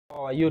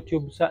our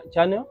YouTube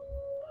channel.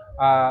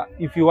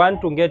 If you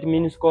want to get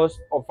mini scores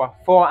over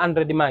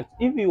 400 marks,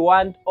 if you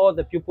want all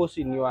the pupils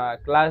in your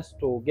class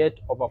to get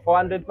over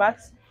 400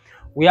 marks,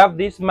 we have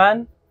this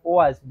man who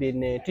has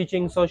been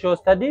teaching social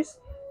studies.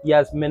 He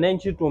has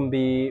managed to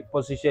be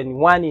position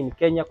 1 in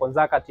Kenya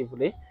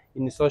consecutively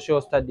in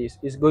social studies.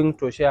 He's going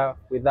to share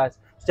with us.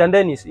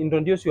 Dennis,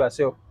 introduce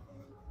yourself.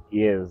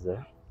 Yes.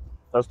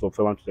 First of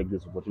all, I want to take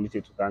this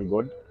opportunity to thank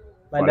God.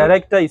 My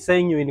director is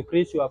saying you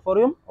increase your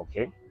volume.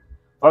 Okay.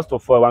 First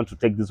of all, I want to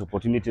take this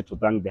opportunity to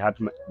thank the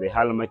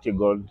Almighty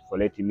God for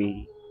letting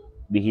me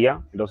be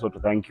here, and also to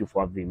thank you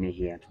for having me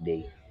here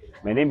today.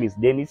 My name is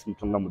Dennis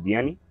Mtunga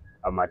Mudiani.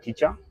 I'm a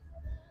teacher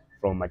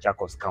from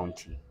Machakos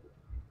County.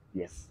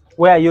 Yes.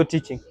 Where are you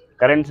teaching?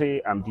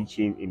 Currently, I'm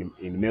teaching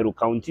in Meru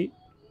County,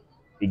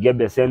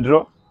 Igebe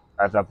Central,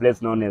 at a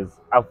place known as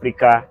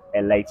Africa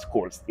Elite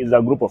Schools. It's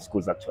a group of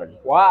schools actually.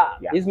 Wow,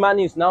 Yeah. This man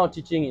is now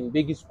teaching in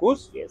big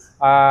schools. Yes.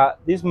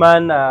 This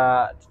man,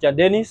 Teacher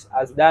Dennis,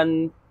 has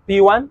done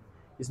P1.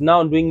 Is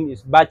now doing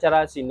his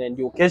bachelor's in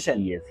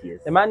education. Yes, yes.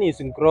 The man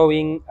is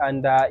growing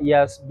and he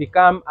has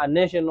become a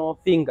national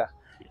figure,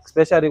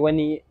 especially when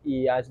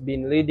he has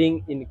been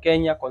leading in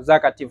Kenya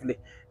consecutively.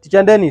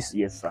 Teacher Dennis,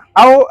 yes, sir.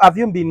 How have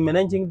you been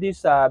managing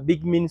this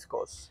big mini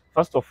scores?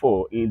 First of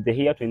all, in the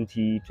year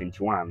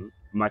 2021,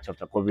 March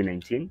after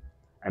COVID-19,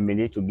 I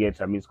managed to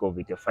get a mini score of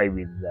 85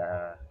 with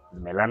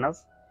my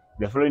learners.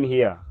 The following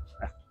year,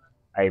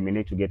 I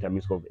managed to get a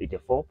mini score of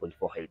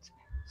 84.48.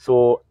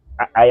 So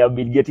I have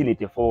been getting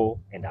 84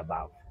 and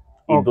above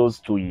in those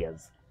 2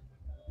 years.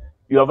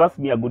 You have asked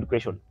me a good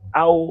question.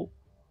 How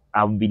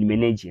I've been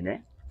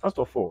managing? First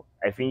of all,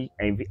 I finish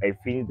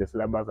the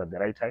syllabus at the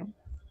right time,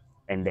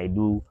 and I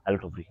do a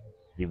lot of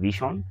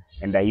revision,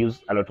 and I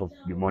use a lot of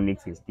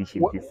mnemonics in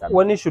teaching this subject.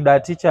 When should a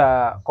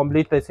teacher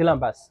complete the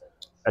syllabus?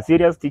 A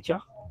serious teacher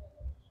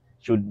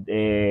should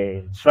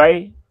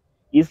try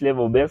his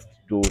level best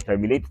to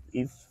terminate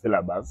his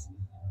syllabus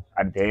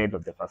at the end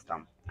of the first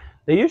term.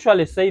 They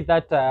usually say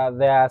that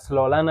there are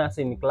slow learners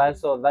in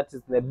class, so that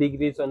is the big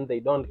reason they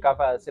don't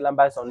cover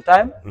syllabus on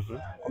time.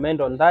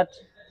 Comment on that.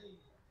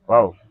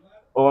 Wow.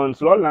 On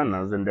slow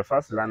learners and the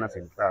fast learners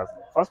in class,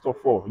 first of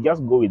all,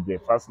 just go with the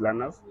fast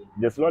learners.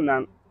 The slow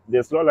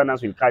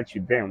learners will catch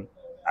you them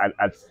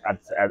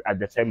at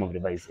the time of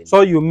revising.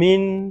 So you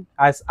mean,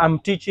 as I'm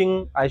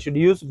teaching, I should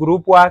use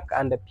group work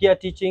and the peer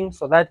teaching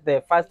so that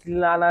the fast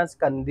learners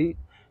can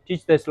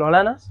teach the slow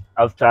learners?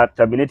 After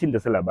terminating the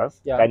syllabus,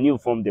 can you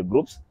form the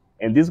groups?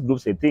 And these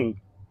groups, I think,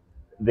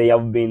 they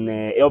have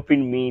been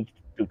helping me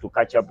to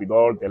catch up with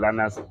all the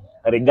learners,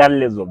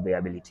 regardless of their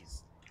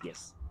abilities.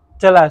 Yes.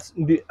 Tell us,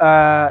 did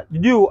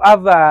you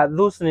have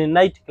those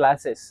night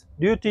classes?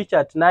 Do you teach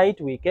at night,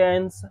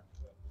 weekends?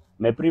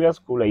 My previous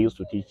school, I used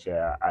to teach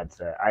at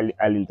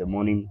early in the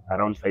morning,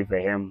 around 5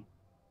 a.m.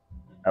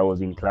 I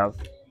was in class.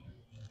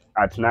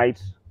 At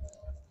night,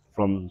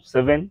 from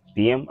 7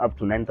 p.m. up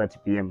to 9:30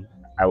 p.m.,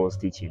 I was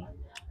teaching.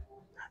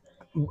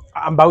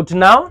 About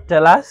now,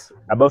 tell us.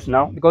 About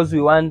now? Because we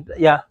want,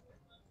 yeah.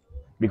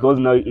 Because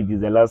now it is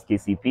the last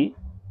KCP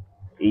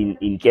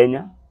in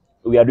Kenya.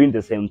 We are doing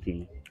the same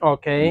thing.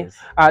 Okay. Yes.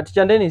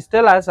 Teacher Dennis,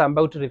 tell us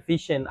about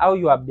revision, how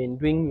you have been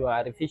doing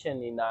your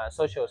revision in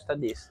social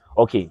studies.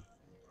 Okay.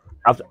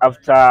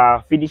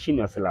 After finishing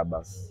your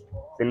syllabus,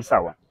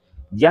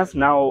 just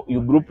now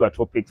you group your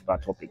topics per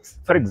topics.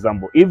 For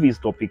example, if it's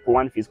topic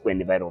 1, physical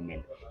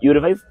environment, you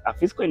revise a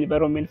physical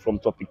environment from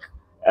topic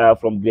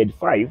from grade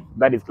 5,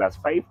 that is class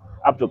 5,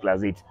 up to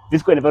class 8.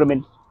 Physical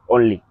environment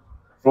only.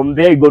 From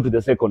there you go to the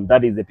second,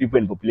 that is the people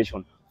and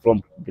population,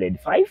 from grade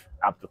 5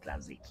 up to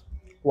class 8.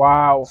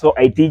 Wow. So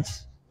I teach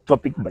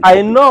topic by topic.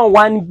 I know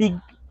one big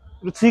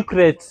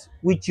secret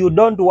which you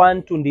don't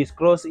want to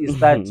disclose is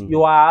that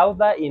you are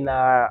either in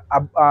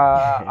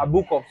a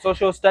book of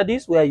social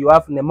studies where you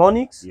have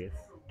mnemonics. Yes.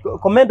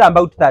 Comment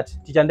about that,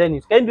 Teacher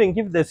Dennis. Can you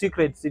give the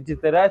secrets? It is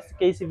the last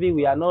KCV.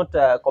 We are not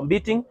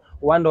competing.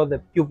 We want all the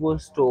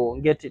pupils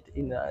to get it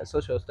in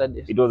social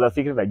studies. It was a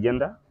secret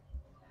agenda.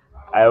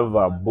 I have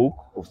a book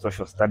of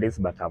social studies,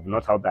 but I've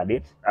not altered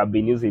it. I've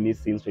been using it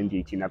since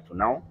 2018 up to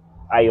now.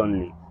 I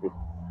only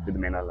with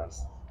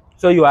Menalans.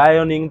 So you are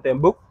ironing the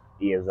book?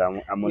 Yes,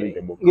 I'm only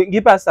the book.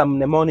 Give us some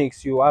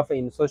mnemonics you have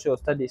in social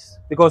studies,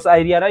 because I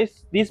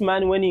realized this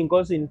man, when he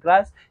goes in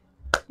class,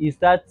 he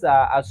starts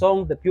a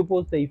song, the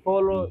pupils they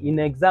follow. In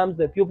exams,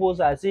 the pupils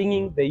are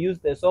singing, they use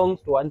the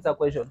songs to answer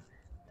questions.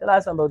 Tell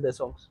us about the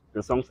songs.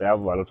 The songs, I have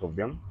a lot of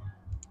them.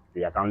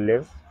 They are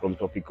countless, from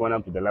topic 1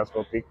 up to the last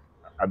topic.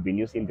 I've been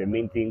using the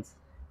main things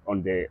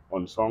on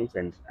songs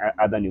and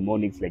other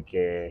mnemonics like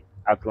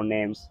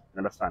acronyms,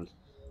 understand?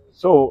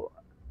 So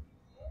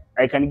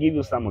I can give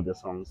you some of the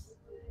songs.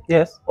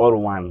 Yes. Or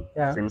one.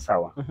 Yeah. Same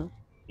sour.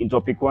 In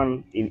topic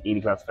 1,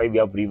 in class 5, we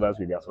have rivers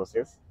with their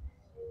sources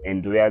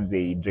and where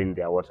they drain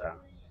their water.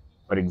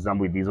 For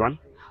example, this one.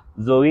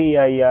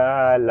 Zoia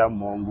ya la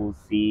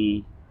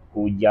mongusi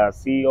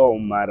kujasi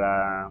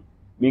omara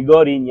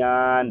Migori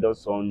Nyando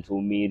Son to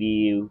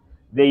Miriu.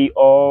 They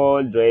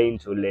all drain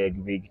to Lake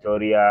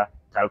Victoria,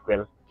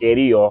 Talquel,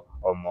 Kerio,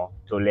 Omo,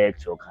 to Lake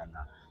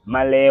Chokana.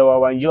 Malewa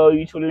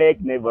wanjoy to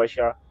Lake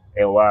Nevasha,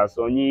 Ewa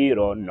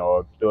Sonyiro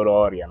North to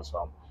Rorian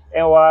Swamp,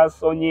 Ewa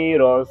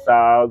Sonyiro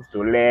South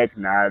to Lake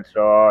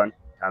Natron,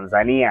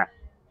 Tanzania.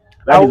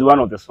 That is one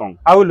of the songs.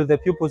 How will the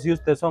pupils use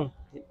the song?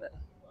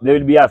 They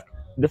will be asked,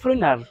 the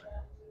following are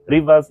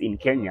rivers in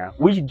Kenya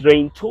which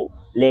drain to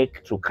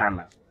Lake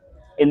Turkana,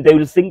 and they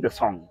will sing the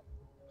song.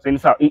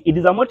 So it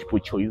is a multiple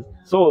choice.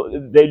 So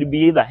there will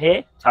be either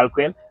A,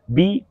 Chalkwell,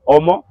 B,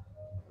 Omo,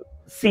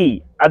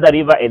 C, other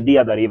river, and D,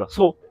 other river.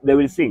 So they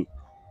will sing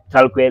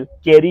Chalkwell,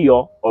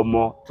 Kerio,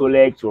 Omo, to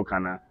Lake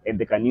Turkana, and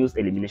they can use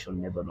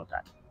elimination method of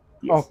that.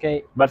 Yes.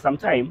 Okay. But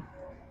sometimes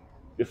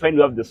you find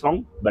you have the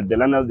song, but the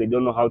learners they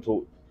don't know how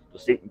to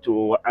sing,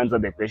 to answer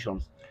the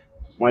questions.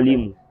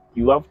 Mwalimu,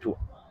 you have to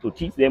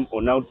teach them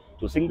on how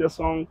to sing the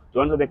song,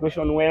 to answer the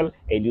question well,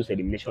 and use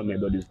elimination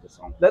method use the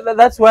song.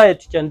 That's why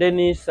Teacher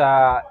Dennis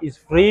is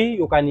free.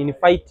 You can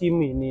invite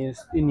him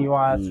in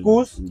your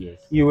schools. Yes.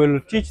 You will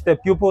teach the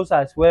pupils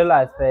as well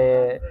as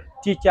the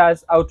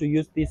teachers how to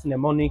use these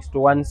mnemonics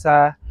to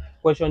answer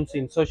questions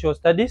in social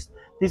studies.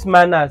 This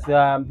man has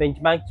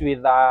benchmarked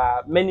with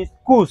many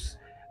schools,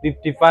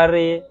 Rift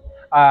Valley,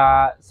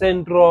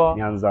 Central.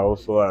 Nyanza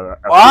also.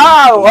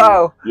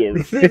 Wow!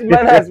 Yes. This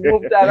man has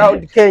moved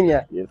around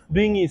Kenya, yes,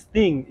 doing his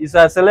thing. He's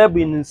a celeb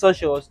in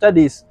social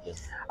studies.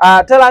 Yes.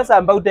 Tell us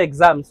about the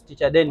exams,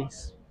 Teacher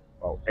Dennis.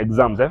 Wow.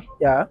 Exams,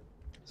 Yeah.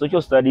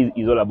 Social studies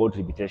is all about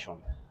repetition.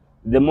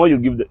 The more you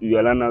give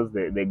your learners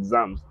the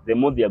exams, the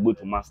more they are going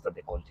to master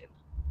the content.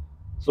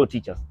 So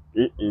teachers,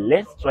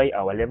 let's try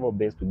our level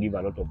best to give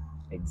a lot of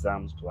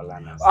exams to our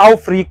learners. How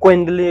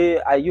frequently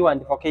are you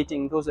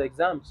advocating those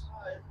exams?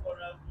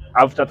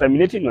 After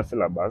terminating your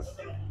syllabus,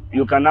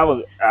 you can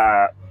have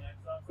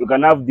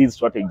this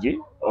strategy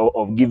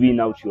of giving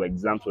out your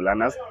exams to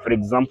learners. For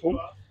example,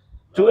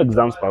 2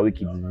 exams per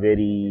week is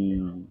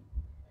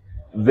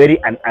very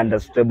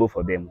understandable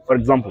for them. For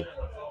example,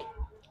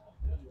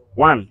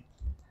 1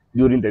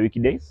 during the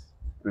weekdays,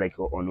 like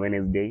on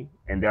Wednesday,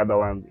 and the other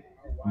one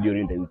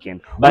during the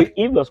weekend. But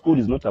if your school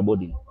is not a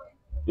boarding,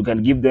 you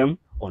can give them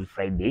on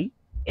Friday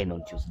and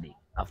on Tuesday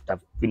after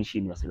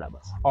finishing your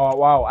syllabus. Oh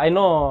wow! I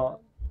know.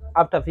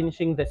 After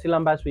finishing the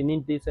syllabus, we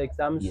need these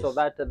exams so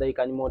that they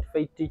can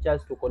motivate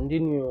teachers to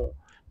continue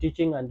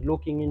teaching and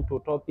looking into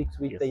topics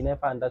which they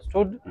never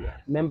understood.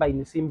 Remember,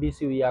 in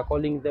CBC, we are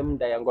calling them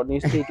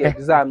diagnostic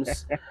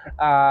exams.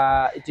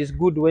 It is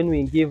good when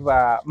we give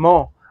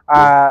more.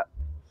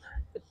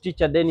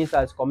 Teacher Dennis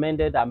has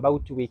commented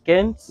about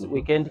weekends,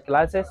 weekend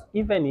classes.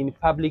 Even in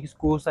public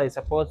schools, I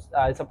support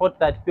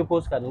that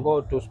pupils can go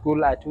to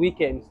school at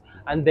weekends,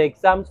 and the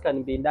exams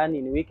can be done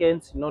in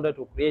weekends in order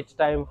to create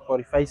time for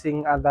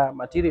revising other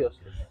materials.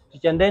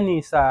 Teacher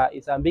Dennis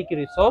is a big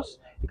resource.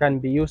 It can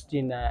be used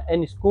in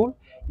any school.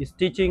 He's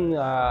teaching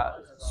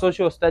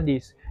social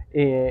studies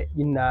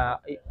in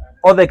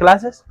all the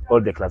classes. All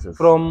the classes.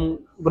 From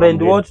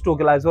grade what to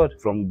class what?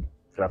 From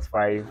class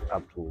 5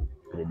 up to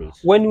grade 8.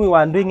 When we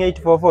were doing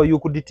 844, you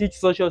could teach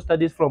social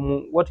studies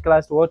from what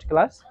class to what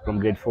class? From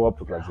grade 4 up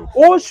to class 8.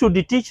 Or should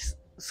you teach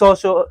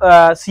social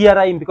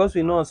CRI, because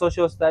we know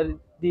social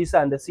studies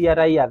and the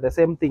CRI are the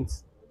same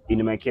things?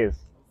 In my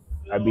case,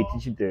 I'll be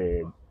teaching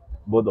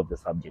both of the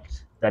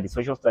subjects, that is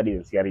social studies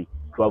and CRE,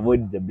 to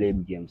avoid the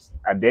blame games.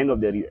 At the end of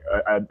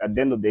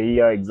the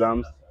year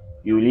exams,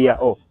 you will hear,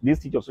 oh, this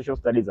teacher of social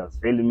studies has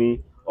failed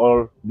me,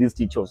 or this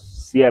teacher of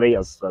CRE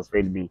has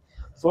failed me.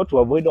 So to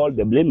avoid all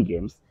the blame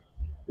games,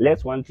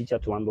 let one teacher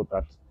to handle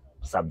that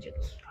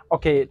subject.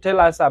 Okay, tell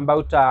us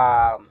about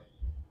the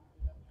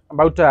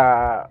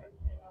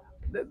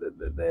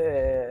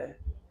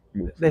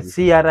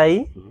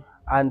CRI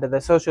and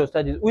the social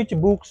studies. Which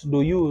books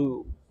do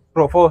you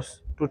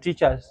propose to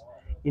teachers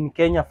in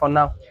Kenya for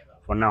now?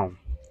 For now,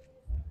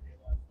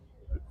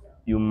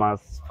 you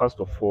must first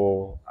of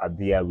all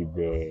adhere with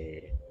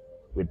the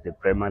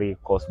primary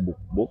course book,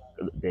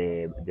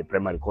 the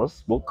primary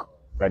course book,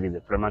 that is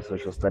the primary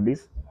social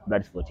studies,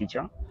 that is for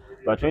teacher.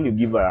 But when you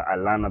give a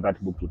learner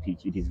that book to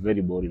teach, it is very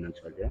boring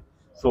actually. Yeah?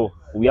 So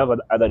we have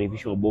other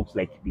revision books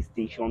like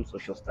Distinction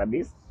Social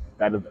Studies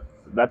that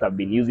I've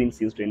been using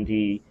since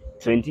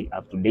 2020.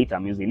 Up to date,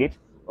 I'm using it.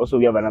 Also,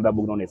 we have another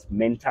book known as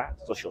Mentor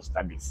Social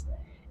Studies.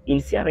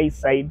 In CRI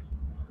side,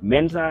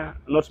 Mirror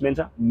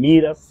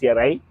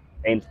CRI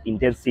and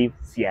Intensive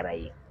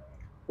CRI.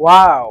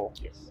 Wow.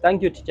 Yes.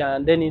 Thank you, Teacher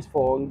Dennis,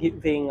 for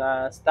giving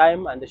us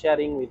time and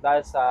sharing with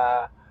us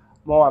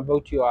more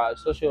about your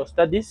social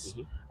studies.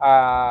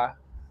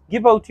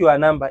 Give out your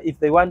number if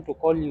they want to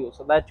call you,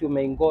 so that you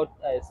may go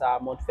as a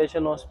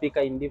motivational speaker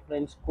in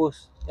different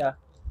schools. Yeah.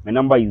 My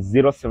number is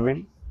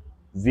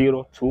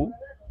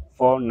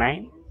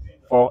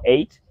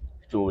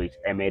 0702494828.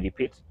 I may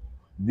repeat,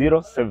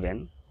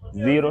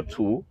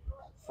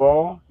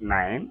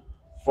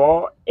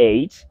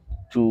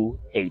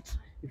 0702494828.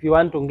 If you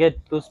want to get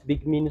those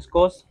big mini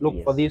scores,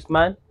 look for this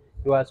man.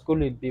 Your school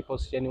will be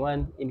position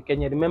 1 in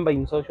Kenya. Remember,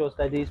 in social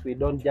studies, we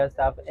don't just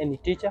have any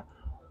teacher.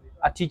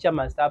 A teacher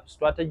must have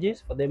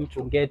strategies for them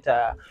to get.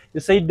 You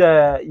said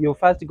you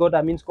first got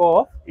a mean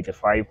score of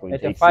 85.86.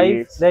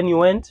 85. Then you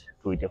went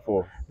to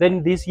 84.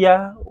 Then this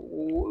year,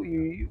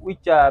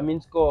 which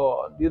mean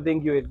score do you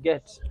think you will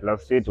get?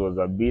 Last year it was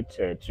a bit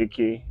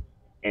tricky,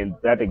 and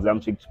that exam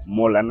took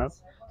more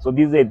learners. So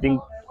this year I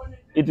think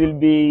it will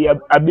be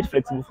a bit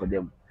flexible for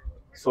them.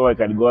 So I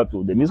can go up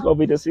to the mean score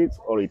of 86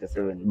 or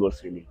 87,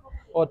 God's willing.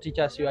 All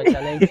teachers you are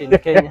challenged in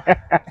Kenya.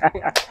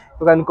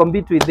 You can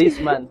compete with this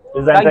man.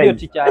 Yes, Thank you, sometimes.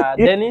 teacher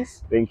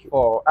Dennis, Thank you.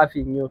 for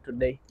having you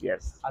today.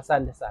 Yes.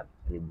 Asante sana.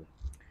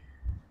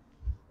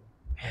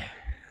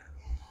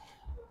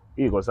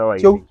 Hii iko sawa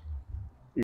Chau. hivi.